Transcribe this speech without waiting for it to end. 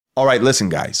All right, listen,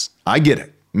 guys, I get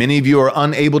it. Many of you are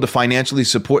unable to financially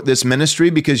support this ministry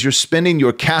because you're spending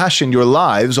your cash and your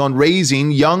lives on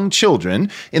raising young children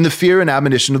in the fear and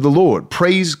admonition of the Lord.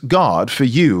 Praise God for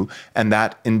you and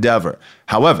that endeavor.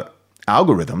 However,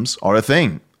 algorithms are a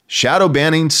thing. Shadow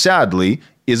banning, sadly,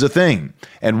 is a thing.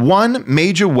 And one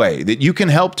major way that you can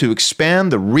help to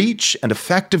expand the reach and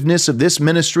effectiveness of this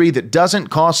ministry that doesn't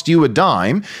cost you a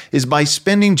dime is by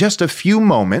spending just a few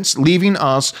moments leaving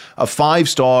us a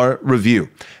 5-star review.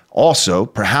 Also,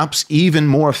 perhaps even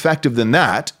more effective than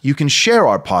that, you can share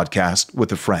our podcast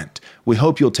with a friend. We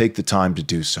hope you'll take the time to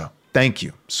do so. Thank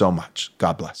you so much.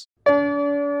 God bless.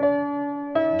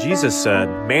 Jesus said,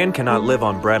 "Man cannot live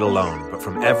on bread alone, but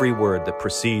from every word that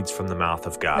proceeds from the mouth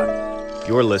of God."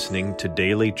 You're listening to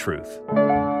Daily Truth.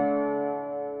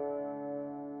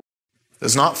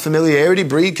 Does not familiarity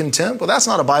breed contempt? Well, that's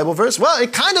not a Bible verse. Well,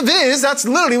 it kind of is. That's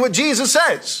literally what Jesus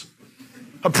says.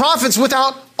 A prophet's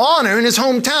without honor in his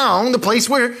hometown, the place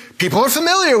where people are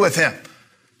familiar with him.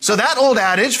 So that old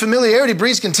adage, familiarity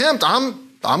breeds contempt, I'm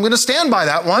going to stand by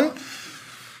that one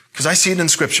because I see it in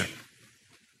Scripture.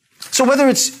 So whether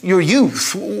it's your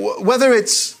youth, whether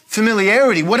it's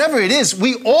familiarity, whatever it is,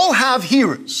 we all have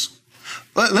hearers.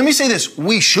 Let me say this,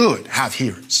 we should have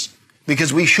hearers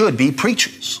because we should be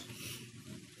preachers.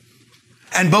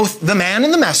 And both the man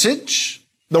and the message,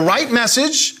 the right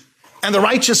message and the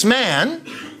righteous man,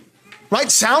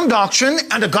 right? Sound doctrine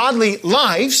and a godly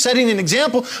life, setting an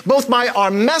example, both by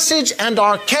our message and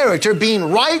our character,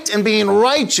 being right and being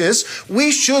righteous,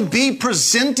 we should be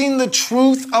presenting the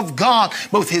truth of God,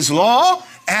 both His law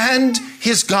and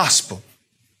His gospel.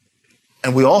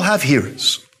 And we all have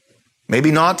hearers. Maybe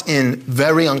not in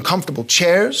very uncomfortable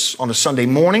chairs on a Sunday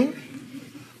morning,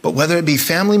 but whether it be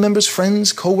family members,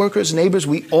 friends, co-workers, neighbors,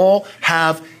 we all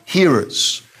have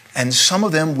hearers. And some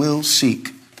of them will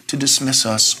seek to dismiss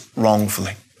us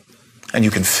wrongfully. And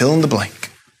you can fill in the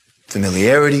blank.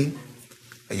 Familiarity,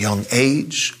 a young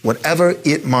age, whatever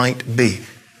it might be.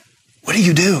 What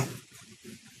do?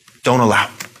 Don't allow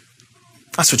it.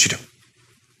 That's what you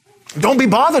do. Don't be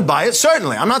bothered by it,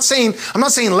 certainly. I'm not saying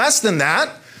less than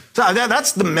that.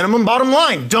 That's the minimum bottom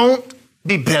line. Don't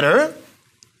be bitter.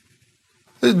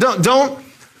 Don't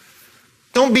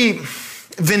be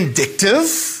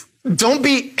vindictive. Don't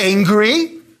be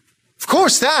angry. Of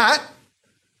course that.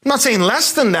 I'm not saying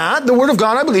less than that. The Word of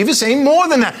God, I believe, is saying more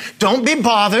than that. Don't be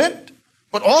bothered,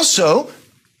 but also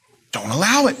don't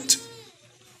allow it.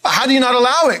 How do you not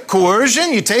allow it?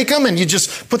 Coercion? You take them and you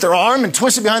just put their arm and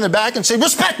twist it behind their back and say,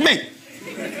 "Respect me."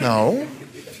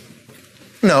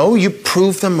 No, you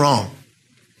prove them wrong.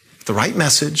 The right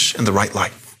message and the right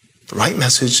life. The right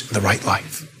message and the right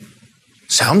life.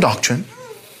 Sound doctrine.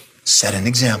 Set an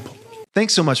example.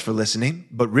 Thanks so much for listening.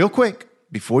 But real quick,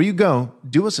 before you go,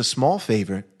 do us a small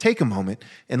favor, take a moment,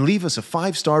 and leave us a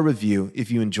 5-star review if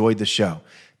you enjoyed the show.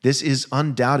 This is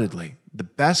undoubtedly the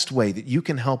best way that you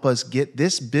can help us get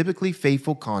this biblically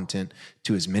faithful content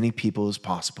to as many people as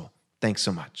possible. Thanks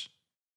so much.